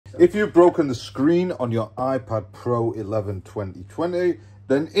If you've broken the screen on your iPad Pro 11 2020,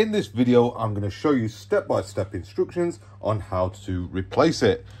 then in this video I'm going to show you step-by-step instructions on how to replace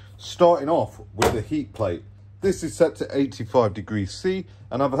it. Starting off with the heat plate. This is set to 85 degrees C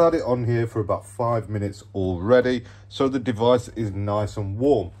and I've had it on here for about 5 minutes already, so the device is nice and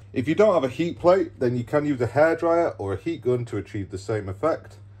warm. If you don't have a heat plate, then you can use a hairdryer or a heat gun to achieve the same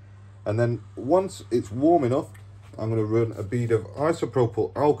effect. And then once it's warm enough, I'm going to run a bead of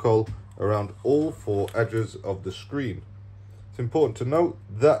isopropyl alcohol around all 4 edges of the screen. It's important to note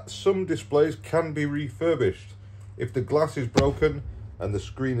that some displays can be refurbished. If the glass is broken and the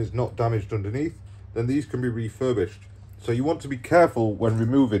screen is not damaged underneath, then these can be refurbished. So you want to be careful when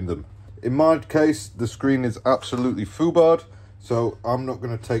removing them. In my case, the screen is absolutely foobarred, so I'm not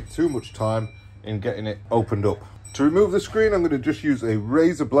going to take too much time in getting it opened up. To remove the screen, I'm going to just use a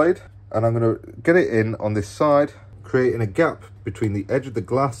razor blade and I'm going to get it in on this side, creating a gap between the edge of the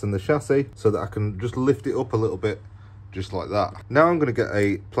glass and the chassis so that I can just lift it up a little bit, just like that. Now I'm going to get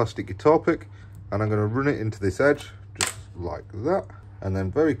a plastic guitar pick and I'm going to run it into this edge, just like that. And then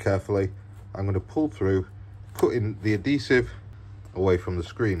very carefully, I'm going to pull through, cutting the adhesive away from the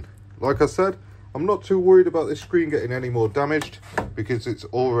screen. Like I said, I'm not too worried about this screen getting any more damaged because it's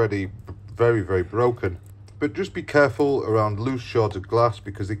already very, very broken. But just be careful around loose shards of glass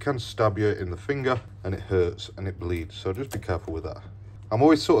because they can stab you in the finger and it hurts and it bleeds. So just be careful with that. I'm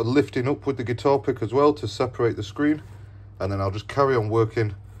always sort of lifting up with the guitar pick as well to separate the screen. And then I'll just carry on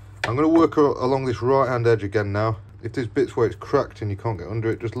working. I'm going to work along this right hand edge again now. If there's bits where it's cracked and you can't get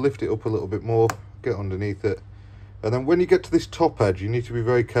under it, just lift it up a little bit more, get underneath it. And then when you get to this top edge, you need to be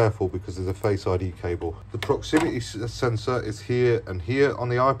very careful because there's a Face ID cable. The proximity sensor is here and here on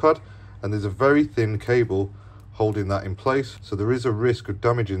the iPad, and there's a very thin cable holding that in place. So there is a risk of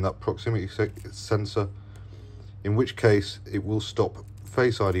damaging that proximity sensor, in which case it will stop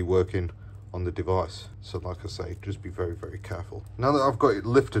Face ID working on the device. So like I say, just be very, very careful. Now that I've got it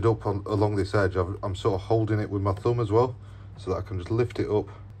lifted up along this edge, I'm sort of holding it with my thumb as well, so that I can just lift it up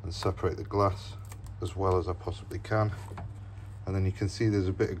and separate the glass as well as I possibly can. And then you can see there's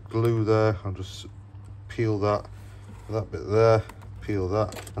a bit of glue there. I'll just peel that bit there, peel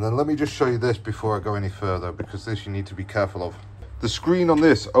that. And then let me just show you this before I go any further, because this you need to be careful of. The screen on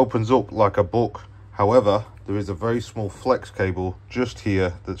this opens up like a book. However, there is a very small flex cable just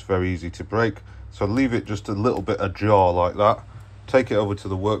here that's very easy to break. So leave it just a little bit ajar like that. Take it over to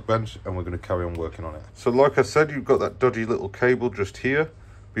the workbench and we're going to carry on working on it. So like I said, you've got that dodgy little cable just here.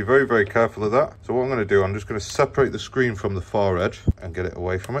 Be very, very careful of that. So what I'm going to do, I'm just going to separate the screen from the far edge and get it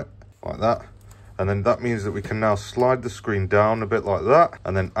away from it like that. And then that means that we can now slide the screen down a bit like that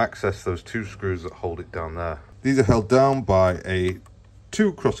and then access those 2 screws that hold it down there. These are held down by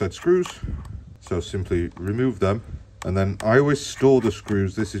 2 crosshead screws. So simply remove them. And then I always store the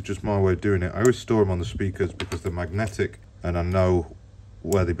screws. This is just my way of doing it. I always store them on the speakers because they're magnetic and I know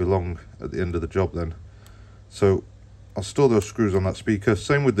where they belong at the end of the job then. So I'll store those screws on that speaker.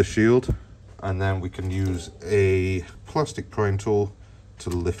 Same with the shield. And then we can use a plastic prying tool to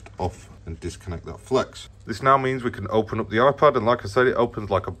lift off and disconnect that flex. This now means we can open up the iPad, and like I said, it opens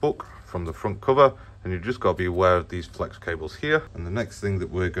like a book from the front cover, and you've just got to be aware of these flex cables here. And the next thing that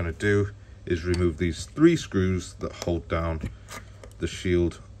we're going to do is remove these 3 screws that hold down the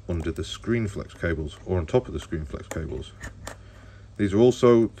shield under the screen flex cables, or on top of the screen flex cables. These are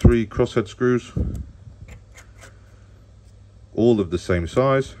also 3 crosshead screws, all of the same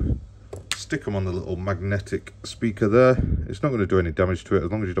size. Stick them on the little magnetic speaker there. It's not going to do any damage to it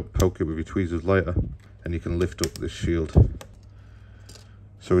as long as you don't poke it with your tweezers later, and you can lift up this shield.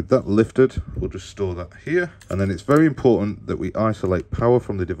 So with that lifted, we'll just store that here. And then it's very important that we isolate power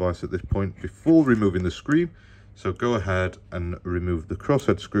from the device at this point before removing the screen. So go ahead and remove the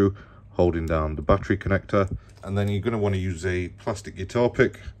crosshead screw holding down the battery connector. And then you're going to want to use a plastic guitar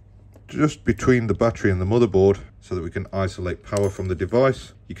pick just between the battery and the motherboard so that we can isolate power from the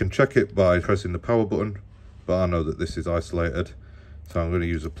device. You can check it by pressing the power button, but I know that this is isolated. So I'm going to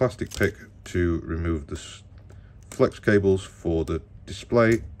use a plastic pick to remove the flex cables for the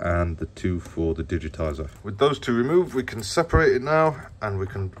display and the 2 for the digitizer. With those 2 removed, we can separate it now and we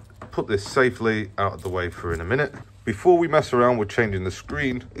can put this safely out of the way for in a minute. Before we mess around with changing the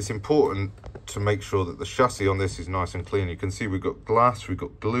screen, it's important to make sure that the chassis on this is nice and clean. You can see we've got glass, we've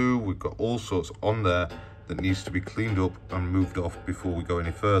got glue, we've got all sorts on there that needs to be cleaned up and moved off before we go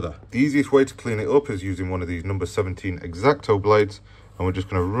any further. The easiest way to clean it up is using one of these number 17 X-Acto blades, and we're just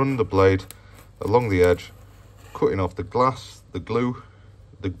going to run the blade along the edge, cutting off the glass, the glue,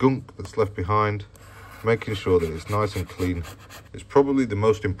 the gunk that's left behind, making sure that it's nice and clean. It's probably the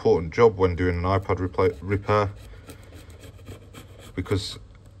most important job when doing an iPad repair, because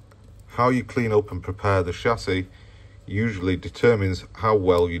How you clean up and prepare the chassis usually determines how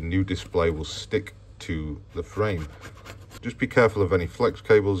well your new display will stick to the frame. Just be careful of any flex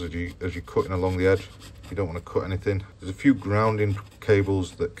cables as you're cutting along the edge. You don't want to cut anything. There's a few grounding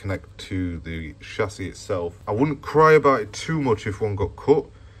cables that connect to the chassis itself. I wouldn't cry about it too much if one got cut,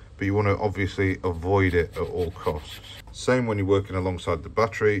 but you want to obviously avoid it at all costs. Same when you're working alongside the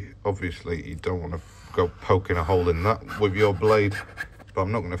battery. Obviously you don't want to go poking a hole in that with your blade, but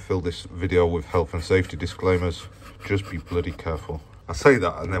I'm not going to fill this video with health and safety disclaimers. Just be bloody careful. I say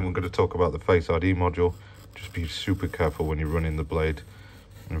that, and then we're going to talk about the Face ID module. Just be super careful when you're running the blade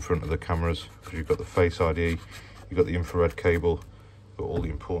in front of the cameras, because you've got the Face ID, you've got the infrared cable, got all the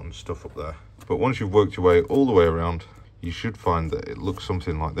important stuff up there. But once you've worked your way all the way around, you should find that it looks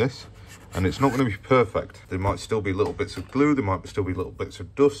something like this. And it's not going to be perfect. There might still be little bits of glue, there might still be little bits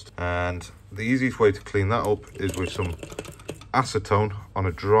of dust, and the easiest way to clean that up is with some acetone on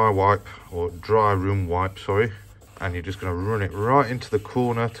a dry wipe, or dry room wipe, sorry. And you're just going to run it right into the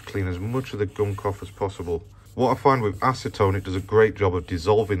corner to clean as much of the gunk off as possible. What I find with acetone, it does a great job of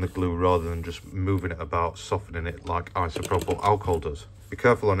dissolving the glue rather than just moving it about, softening it like isopropyl alcohol does. Be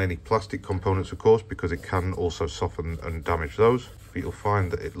careful on any plastic components, of course, because it can also soften and damage those. But you'll find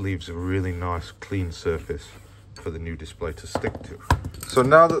that it leaves a really nice clean surface for the new display to stick to. So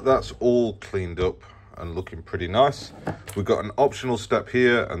now that that's all cleaned up and looking pretty nice, we've got an optional step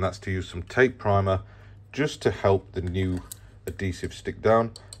here, and that's to use some tape primer just to help the new adhesive stick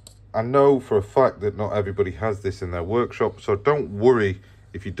down. I know for a fact that not everybody has this in their workshop, so don't worry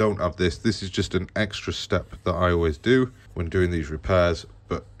if you don't have this. This is just an extra step that I always do when doing these repairs.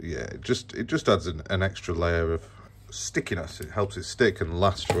 But yeah, it just adds an extra layer of stickiness. It helps it stick and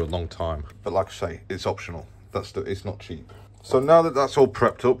last for a long time. But like I say, it's optional. It's not cheap. So now that that's all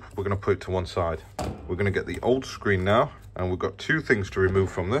prepped up, we're going to put it to one side. We're going to get the old screen now, and we've got two things to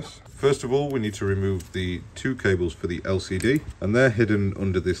remove from this. First of all, we need to remove the two cables for the LCD, and they're hidden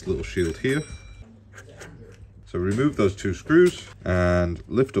under this little shield here. So remove those two screws and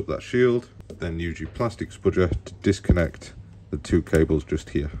lift up that shield, then use your plastic spudger to disconnect the two cables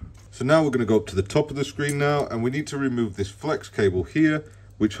just here. So now we're going to go up to the top of the screen now, and we need to remove this flex cable here,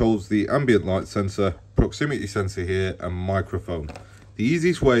 which holds the ambient light sensor, proximity sensor here, and microphone. The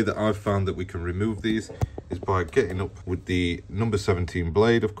easiest way that I've found that we can remove these is by getting up with the number 17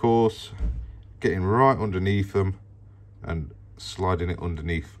 blade, of course, getting right underneath them and sliding it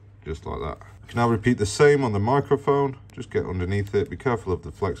underneath just like that. You can now repeat the same on the microphone. Just get underneath it, be careful of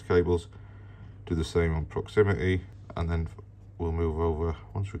the flex cables, do the same on proximity, and then we'll move over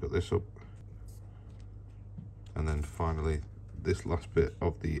once we've got this up. And then finally this last bit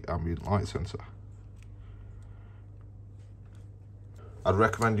of the ambient light sensor. I'd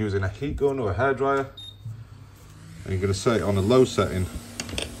recommend using a heat gun or a hairdryer, and you're going to set it on a low setting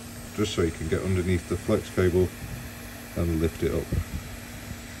just so you can get underneath the flex cable and lift it up.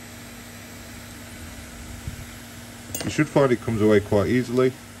 You should find it comes away quite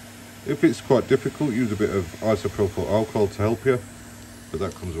easily. If it's quite difficult, use a bit of isopropyl alcohol to help you, but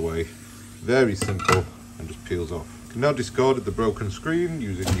that comes away very simple and just peels off. You can now discard the broken screen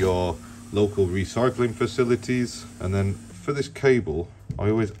using your local recycling facilities. And then for this cable, I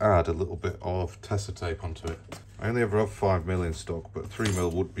always add a little bit of Tessa tape onto it. I only ever have 5mm in stock, but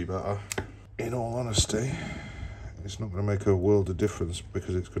 3mm would be better. In all honesty, it's not going to make a world of difference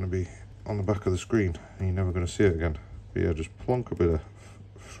because it's going to be on the back of the screen and you're never going to see it again. But yeah, just plonk a bit of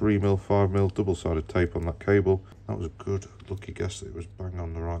 3mm, 5mm double-sided tape on that cable. That was a good lucky guess that it was bang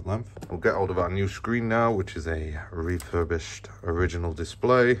on the right length. We'll get hold of our new screen now, which is a refurbished original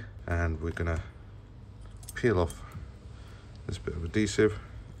display, and we're going to peel off this bit of adhesive,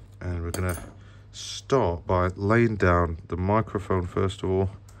 and we're going to start by laying down the microphone first of all.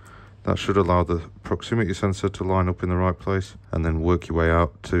 That should allow the proximity sensor to line up in the right place, and then work your way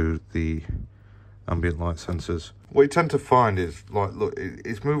out to the ambient light sensors. What you tend to find is, like, look,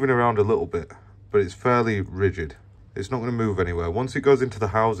 it's moving around a little bit, but it's fairly rigid. It's not going to move anywhere. Once it goes into the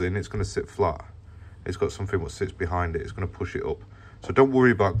housing, it's going to sit flat. It's got something that sits behind it. It's going to push it up. So don't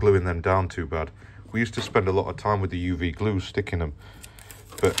worry about gluing them down too bad. We used to spend a lot of time with the UV glue sticking them,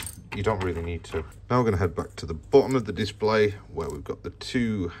 but you don't really need to. Now we're going to head back to the bottom of the display where we've got the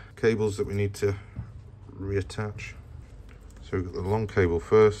two cables that we need to reattach. So we've got the long cable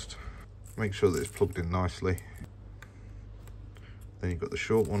first. Make sure that it's plugged in nicely. Then you've got the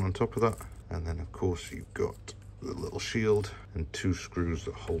short one on top of that. And then of course you've got the little shield and two screws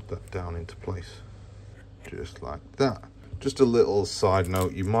that hold that down into place. Just like that. Just a little side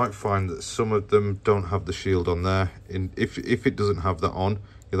note, you might find that some of them don't have the shield on there. If it doesn't have that on,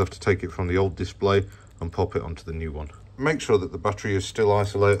 you'll have to take it from the old display and pop it onto the new one. Make sure that the battery is still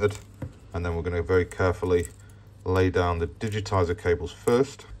isolated And then we're going to very carefully lay down the digitizer cables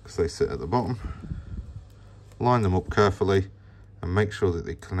first, because they sit at the bottom. Line them up carefully and make sure that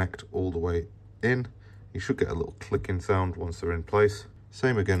they connect all the way in. You should get a little clicking sound once they're in place.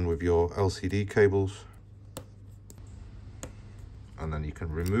 Same again with your LCD cables. And then you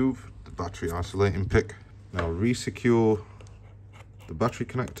can remove the battery isolating pick. Now re-secure the battery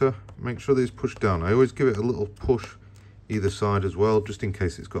connector. Make sure that it's pushed down. I always give it a little push either side as well, just in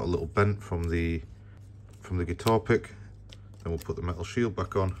case it's got a little bent from the guitar pick. Then we'll put the metal shield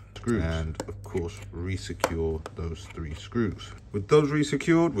back on, screws, and of course re-secure those 3 screws. With those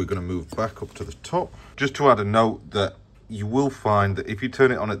re-secured, we're going to move back up to the top. Just to add a note that you will find that if you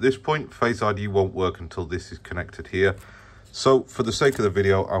turn it on at this point, Face ID won't work until this is connected here. So for the sake of the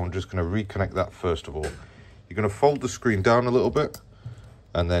video, I'm just going to reconnect that first of all. You're going to fold the screen down a little bit,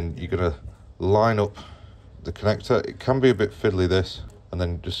 and then you're going to line up the connector. It can be a bit fiddly this, and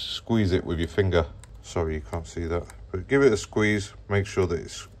then just squeeze it with your finger. Sorry you can't see that, but give it a squeeze, make sure that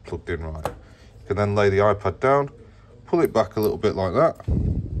it's plugged in right. You can then lay the iPad down, pull it back a little bit like that,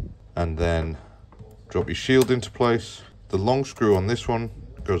 and then drop your shield into place. The long screw on this one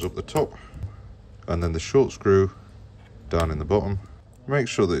goes up the top, and then the short screw down in the bottom. Make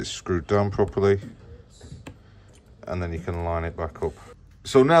sure that it's screwed down properly, and then you can line it back up.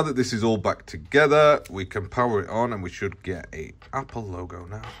 So now that this is all back together, we can power it on and we should get a Apple logo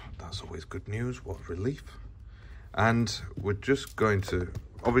now. That's always good news. What relief. And we're just going to,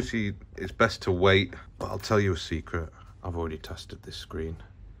 obviously it's best to wait, but I'll tell you a secret. I've already tested this screen.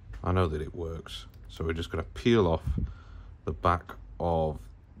 I know that it works. So we're just going to peel off the back of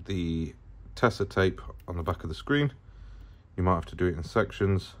the tester tape on the back of the screen. You might have to do it in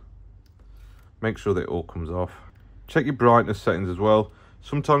sections. Make sure that it all comes off. Check your brightness settings as well.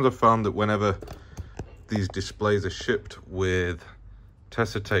 Sometimes I've found that whenever these displays are shipped with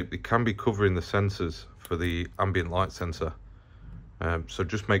tester tape, they can be covering the sensors for the ambient light sensor. So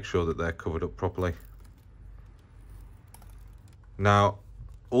just make sure that they're covered up properly. Now,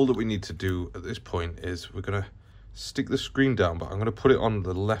 all that we need to do at this point is we're going to stick the screen down, but I'm going to put it on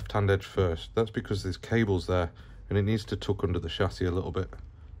the left-hand edge first. That's because there's cables there and it needs to tuck under the chassis a little bit.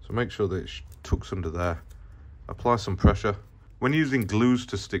 So make sure that it tucks under there. Apply some pressure. When using glues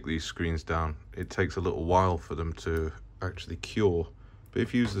to stick these screens down, it takes a little while for them to actually cure. But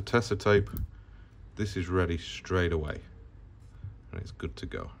if you use the tester tape, this is ready straight away and it's good to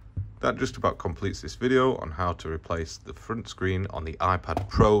go. That just about completes this video on how to replace the front screen on the iPad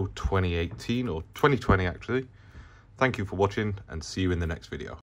Pro 2018 or 2020 actually. Thank you for watching and see you in the next video.